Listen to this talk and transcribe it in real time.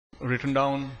written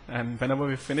down, and whenever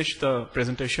we finish the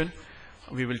presentation,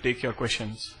 we will take your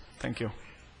questions. Thank you.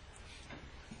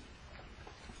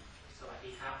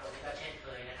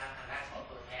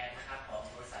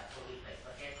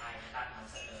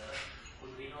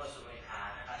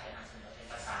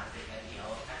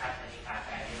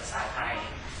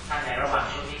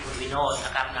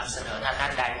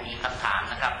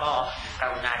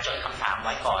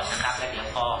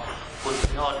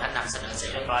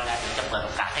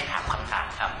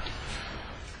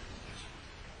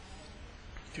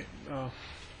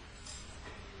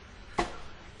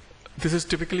 This is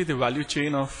typically the value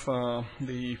chain of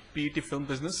the PET film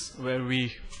business, where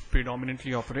we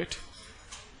predominantly operate.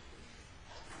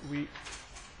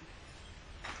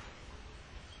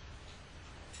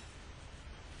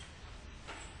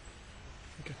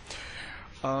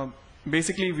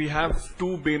 Basically, we have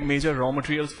two major raw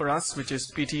materials for us, which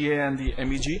is PTA and the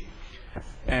MEG.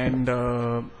 And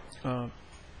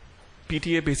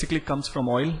PTA basically comes from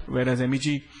oil, whereas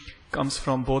MEG comes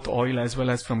from both oil as well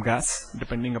as from gas,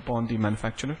 depending upon the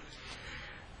manufacturer.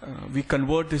 We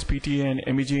convert this PTA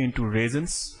and MEG into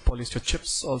resins, polyester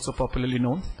chips, also popularly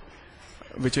known,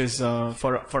 which is,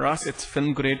 for us, it's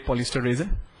film-grade polyester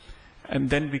resin. And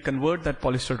then we convert that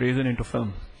polyester resin into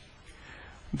film.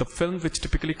 The film which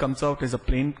typically comes out is a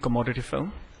plain commodity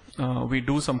film. We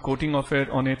do some coating of it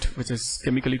on it, which is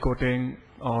chemically coating,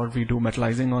 or we do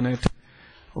metallizing on it.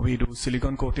 We do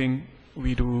silicone coating.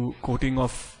 We do coating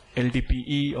of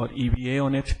LDPE or EVA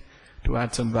on it to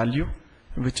add some value,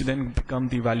 which then become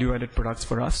the value-added products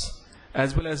for us,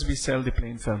 as well as we sell the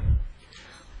plain film.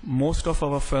 Most of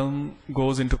our film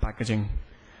goes into packaging.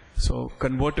 So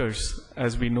converters,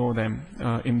 as we know them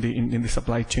in the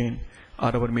supply chain,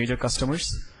 are our major customers.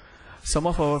 Some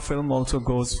of our film also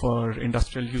goes for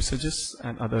industrial usages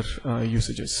and other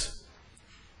usages.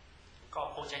 ก็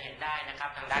คงจะเห็นได้นะครับ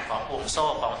ทางด้านของห่วงโซ่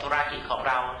ของธุรกิจของ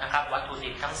เรานะครับวัตถุดิ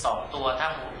บทั้ง2ตัวถ้า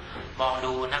มอง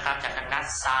ดูนะครับจากทางด้าน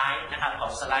ซ้ายนะครับขอ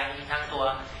งสไลด์นี้ทั้งตัว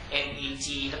MEG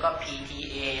แล้วก็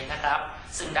PTA นะครับ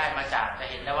ซึ่งได้มาจากจะ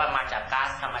เห็นได้ว่ามาจากก๊าซ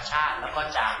ธรรมชาติแล้วก็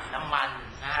จากน้ำมัน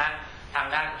นะฮะทาง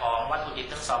ด้านของวัตถุดิบ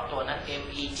ทั้ง2ตัวนั้น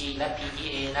MEG และ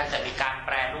PTA นั้นจะมีการแป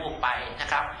รรูปไปนะ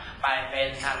ครับไปเป็น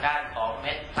ทางด้านของเ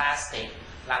ม็ดพลาสติก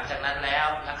หลังจากนั้นแล้ว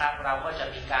นะครับเราก็จะ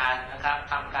มีการนะครับ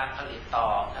ทำการผลิตต่อ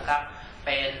นะครับเ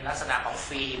ป็นลักษณะของ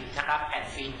ฟิล์มนะครับแผ่น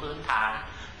ฟิล์มพื้นฐาน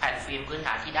แผ่นฟิล์มพื้นฐ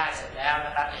านที่ได้เสร็จแล้วน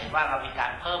ะครับจะเห็นว่าเรามีกา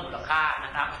รเพิ่มมูลค่าน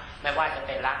ะครับไม่ว่าจะเ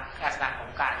ป็นลักษณะขอ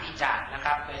งการที่จะนะค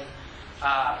รับเป็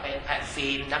นแผ่นฟิ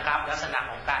ล์มนะครับลักษณะ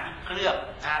ของการเคลือบ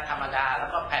ธรรมดาแล้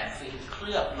วก็แผ่นฟิล์มเค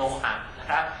ลือบโลหะนะ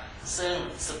ครับซึ่ง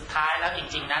สุดท้ายแล้วจ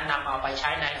ริงๆนั้นนำเอาไปใช้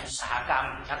ในอุตสาหกรรม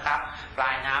นะครับปล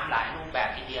ายน้ำหลายรูปแบบ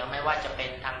ทีเดียวไม่ว่าจะเป็น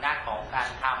ทางด้านของการ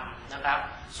ทำนะครับ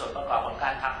ส่วนประกอบของกา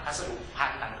รทำพัสดุภั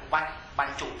ณฑ์บรร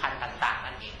จุภัณฑ์ต่างๆ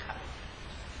นั่นเองครับ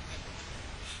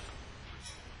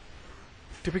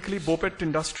Typically, BOPET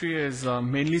industry is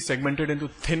mainly segmented into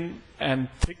thin and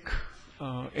thick.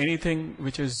 Anything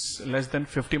which is less than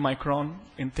 50 micron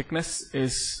in thickness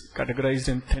is categorized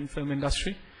in thin film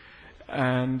industry,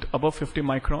 and above 50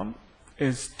 micron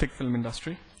is thick film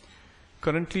industry.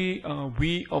 Currently,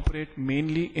 we operate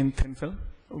mainly in thin film.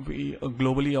 We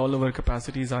globally all our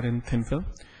capacities are in thin film.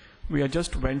 We are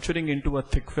just venturing into a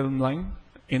thick film line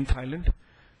in Thailand.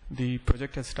 The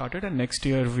project has started, and next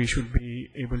year we should be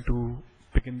able to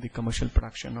begin the commercial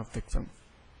production of thick film.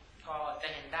 ก็จะ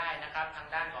เห็นได้นะครับทาง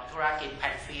ด้านของธุรกิจแผ่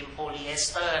นฟิล์มโพลีเอส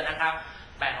เตอร์นะครับ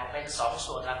แบ่งออกเป็น2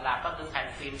ส่วนหลักๆก็คือแผ่น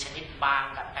ฟิล์มชนิดบาง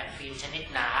กับแผ่นฟิล์มชนิด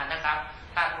หนานะครับ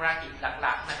ถ้าธุรกิจห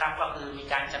ลักๆนะครับก็คือมี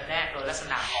การจำแนกโดยลักษ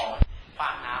ณะของควา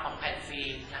มหนาของแผ่นฟิ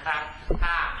ล์มนะครับ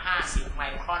ถ้า50ไม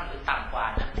ครอนหรือต่ำกว่า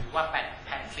นั้นถือว่าแ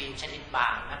ผ่นฟิล์มชนิดบา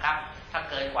งนะครับถ้า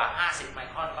เกินกว่า50ไม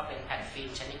ครอนก็เป็นแผ่นฟิล์ม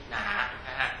ชนิดหนา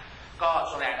นะฮะก็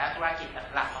ส่วนใหญ่แล้วธุรกิจ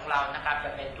หลักของเรานะครับจ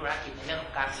ะเป็นธุรกิจในเรื่องข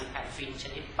องการผลิตแผ่นฟิล์มช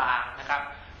นิดบางนะครับ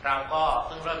เราก็เ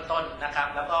พิ่งเริ่มต้นนะครับ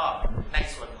แล้วก็ใน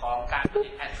ส่วนของการผลิ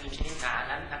ตแผ่นฟิล์มชนิดหนา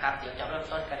นั้นนะครับเดี๋ยวจะเริ่ม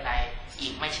ต้นกันในอี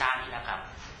กไม่ช้านี้นะครับ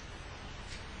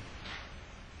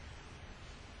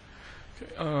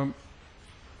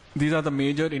These are the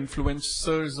major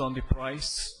influencers on the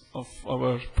price of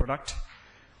our product.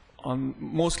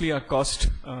 Mostly are cost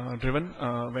driven,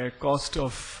 where cost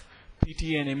of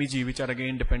PTA and MEG, which are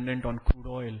again dependent on crude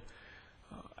oil,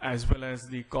 as well as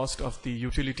the cost of the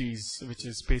utilities, which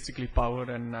is basically power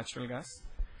and natural gas,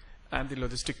 and the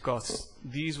logistic costs.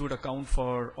 These would account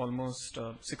for almost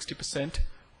 60%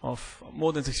 of,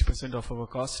 more than 60% of our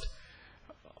cost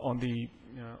on the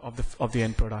of the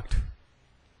end product.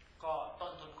 ก็ต้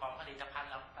นทุนของผลิตภัณฑ์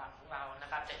ต่างๆของเรานะ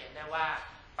ครับจะเห็นได้ว่า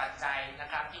ปัจจัยนะ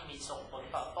ครับที่มีส่งผล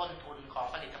ต่อต้นทุนของ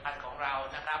ผลิตภัณฑ์ของเรา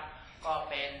นะครับ ก็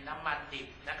เป็นน้ำมันดิบ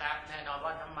นะครับแน่นอนว่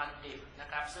าน้ำมันดิบนะ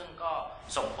ครับซึ่งก็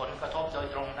ส่งผลกระทบโดย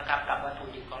ตรงนะครับกับวัตถุ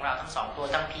ดิบของเราทั้ง2ตัว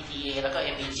ทั้ง PTA แล้วก็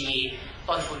MEG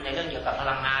ต้นทุนในเรื่องเกี่ยวกับพ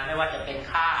ลังงานไม่ว่าจะเป็น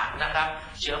ค่านะครับ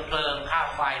เชื้อเพลิงค่า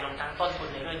ไฟรวมทั้งต้นทุน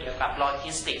ในเรื่องเกี่ยวกับโล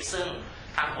จิสติกส์ซึ่ง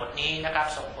ทั้งหมดนี้นะครับ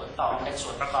ส่งผลต่อในส่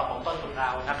วนประกอบของต้นทุนเร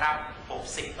านะครับ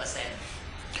 60%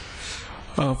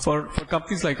 For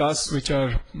companies like us, which are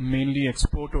mainly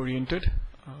export-oriented,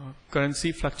 currency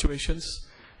fluctuations,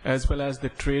 as well as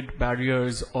the trade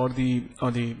barriers or the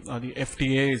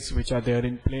FTAs which are there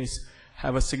in place,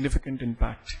 have a significant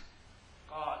impact.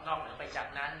 ก็นอกเหนือไปจาก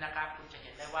นั้นนะครับคุณจะเ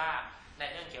ห็นได้ว่าใน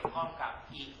เรื่องเกี่ยวข้องกับ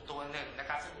อีกตัวหนึ่งนะค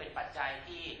รับซึ่งเป็นปัจจัย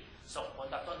ที่ส่งผล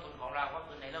ต่อต้นทุนของเราก็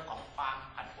คือในเรื่องของความ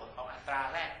ผันผวนของอัตรา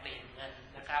แลกเปลี่ยนเงิน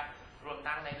นะครับรวม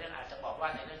ทั้งในเรื่องอาจจะบอกว่า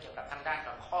ในเรื่องเกี่ยวกับทางด้านข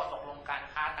องข้อตกลงการ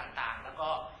ค้าต่างๆแล้วก็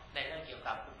ในเรื่องเกี่ยว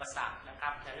กับอุปสรรคนะครั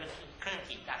บในเรื่องเครื่อง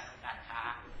ขีดการทางการค้า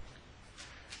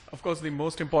Of course, the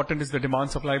most important is the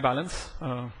demand-supply balance.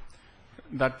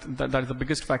 That is the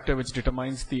biggest factor which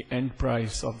determines the end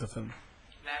price of the film.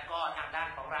 และก็ทางด้าน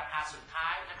ของราคาสุดท้า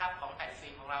ยนะครับของแผ่นฟิ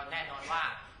ล์มของเราแน่นอนว่า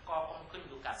ก็ต้องขึ้น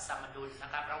อยู่กับสมดุลนะ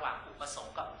ครับระหว่างอุปสง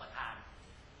ค์กับอุปทาน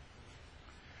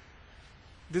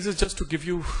This is just to give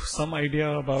you some idea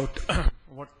about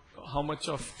how much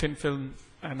of thin film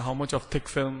and how much of thick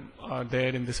film are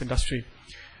there in this industry.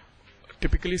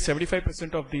 Typically,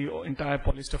 75% of the entire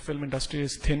polyester film industry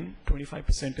is thin,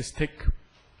 25% is thick.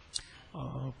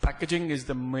 Packaging is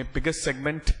the biggest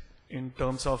segment in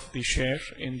terms of the share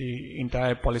in the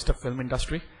entire polyester film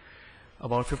industry.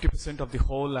 About 50% of the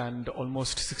whole and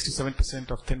almost 67%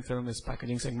 of thin film is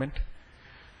packaging segment.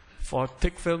 For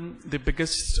thick film, the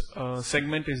biggest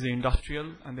segment is the industrial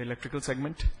and the electrical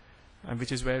segment, and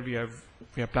which is where we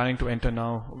are planning to enter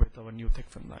now with our new thick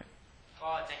film line.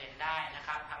 ก็จะเห็นได้นะค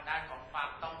รับทางด้านของควา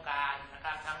มต้องการนะค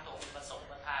รับทั้งตัวอุปสงค์อุ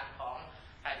ปทานของ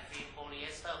แผ่นฟิล์มโพลีเอ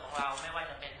สเตอร์ของเราไม่ว่า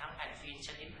จะเป็นทั้งแผ่นฟิล์มช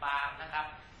นิดบางนะครับ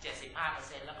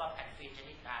 75% แล้วก็แผ่นฟิล์มช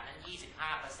นิดหนานั้น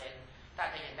 25% ถ้า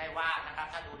จะเห็นได้ว่านะครับ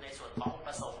ถ้าดูในส่วนของอุป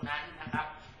สงค์นั้นนะครับ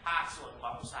ภาคส่วนขอ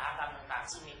งอุตสาหกรรมต่าง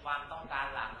ๆซึ่งมีความต้องการ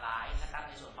หลากหลายนะครับ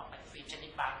ในส่วนของแผ่นฟิล์มชนิ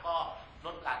ดบางก็ล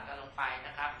ดหลั่นกันลงไปน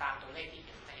ะครับตามตัวเลขที่จ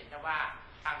ะเห็นได้ว่า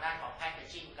ทางด้านของแพคเกจ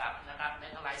จิ้งกับนะครับเม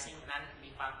ทัลไลซิ่งนั้นมี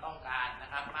ความต้องการนะ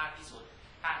ครับมากที่สุด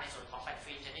ถ้าในส่วนของแผ่น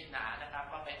ฟิล์มชนิดหนานะครับ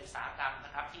ก็เป็นอุตสาหกรรมน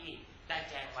ะครับที่ได้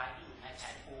แจ้งไว้ที่อยู่ในแผ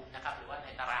นภูมินะครับหรือว่าใน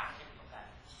ตารางเช่นเดียวกัน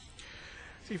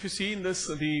If you see in this,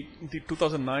 the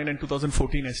 2009 and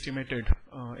 2014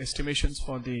 estimations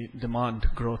for the demand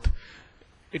growth,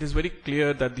 it is very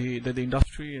clear that the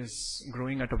industry is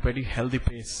growing at a very healthy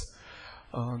pace.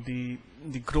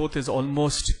 The growth is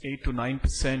almost 8 to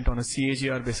 9% on a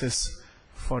CAGR basis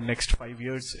for next 5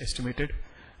 years estimated,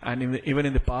 and even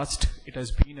in the past, it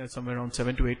has been somewhere around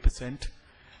 7 to 8%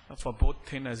 for both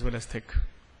thin as well as thick.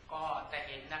 ก็จะเ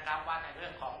ห็นนะครับว่าในเรื่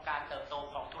องของการเติบโต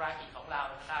ของธุรกิจของเรา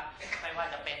นะครับไม่ว่า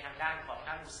จะเป็นทางด้านของ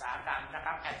ทั้งอุตสาหกรรมนะค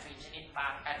รับแผ่นฟิล์มชนิดบา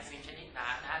งแผ่นฟิล์มชนิดหนา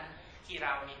นั้นที่เร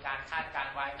ามีการคาดการ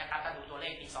ไว้นะครับถ้าดูตัวเล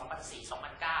ขปี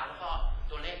 2004-2009 แล้วก็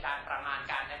ตัวเลขการประมาณ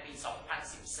การในปี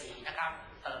 2014 นะครับ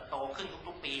เติบโตขึ้น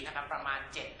ทุกๆปีนะครับประมาณ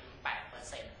 7-8%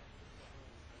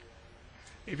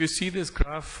 If you see this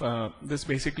graph, this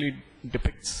basically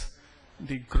depicts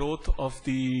the growth of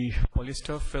the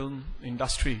polyester film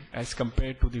industry as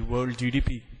compared to the world GDP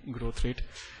growth rate,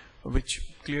 which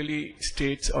clearly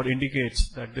states or indicates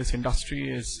that this industry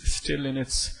is still in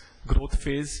its growth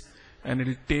phase, and it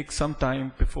will take some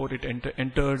time before it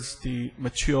enters the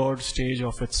mature stage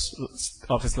of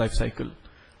its life cycle.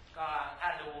 ก็ถ้า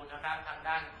ดูนะครับทาง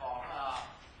ด้านของ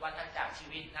วัฏจักรชี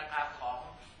วิตนะครับของ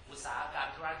อุตสาหกรรม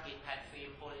ธุรกิจแผ่นฟิล์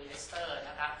มโพลีเอสเตอร์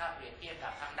นะครับถ้าเปรียบเทียบกั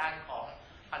บทางด้านของ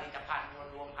ผลิตภัณฑ์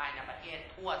รวมภายในประเทศ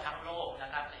ทั่วทั้งโลกนะ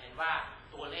ครับจะเห็นว่า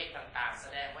ตัวเลขต่างๆแส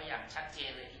ดงไว้อย่างชัดเจน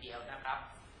เลยทีเดียวนะครับ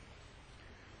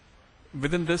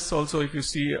Within this also, if you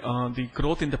see the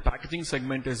growth in the packaging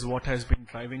segment is what has been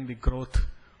driving the growth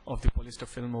of the polyester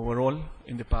film overall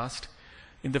in the past.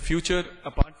 In the future,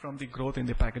 apart from the growth in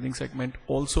the packaging segment,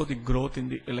 also the growth in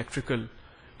the electrical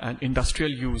and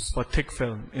industrial use for thick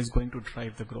film is going to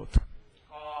drive the growth.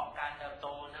 ก็การเติบโต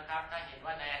นะครับถ้าเห็น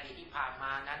ว่าในอดีตที่ผ่านม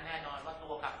านั้นแน่นอนว่าตั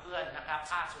วขับเคลื่อนนะครับ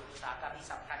ภาคส่วนอุตสาหกรรมที่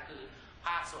สำคัญคือภ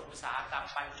าคส่วนอุตสาหกรรม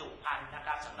บรรจุภัณฑ์นะค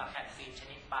รับสำหรับแผ่นฟิล์มช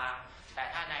นิดบางแต่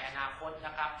ถ้าในอนาคตน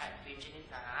ะครับแผ่นฟิล์มชนิด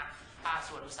หนาภาค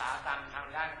ส่วนอุตสาหกรรมทาง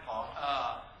ด้านของ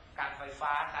การไฟฟ้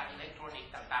าการอิเล็กทรอนิก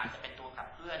ส์ต่างๆจะเป็นตัวขับ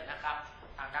เคลื่อนนะครับ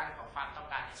ทางด้านของความต้อง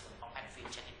การในส่วนของแผ่นฟิล์ม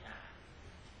ชนิดหนา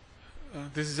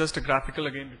This is just a graphical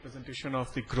again representation of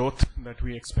the growth that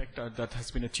we expect that has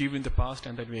been achieved in the past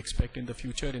and that we expect in the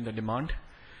future in the demand.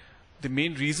 The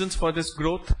main reasons for this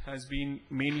growth has been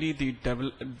mainly the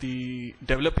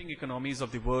developing economies of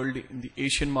the world in the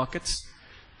Asian markets.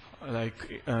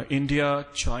 like India,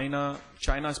 China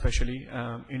especially,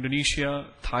 Indonesia,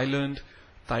 Thailand,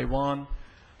 Taiwan,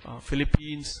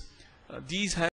 Philippines. These have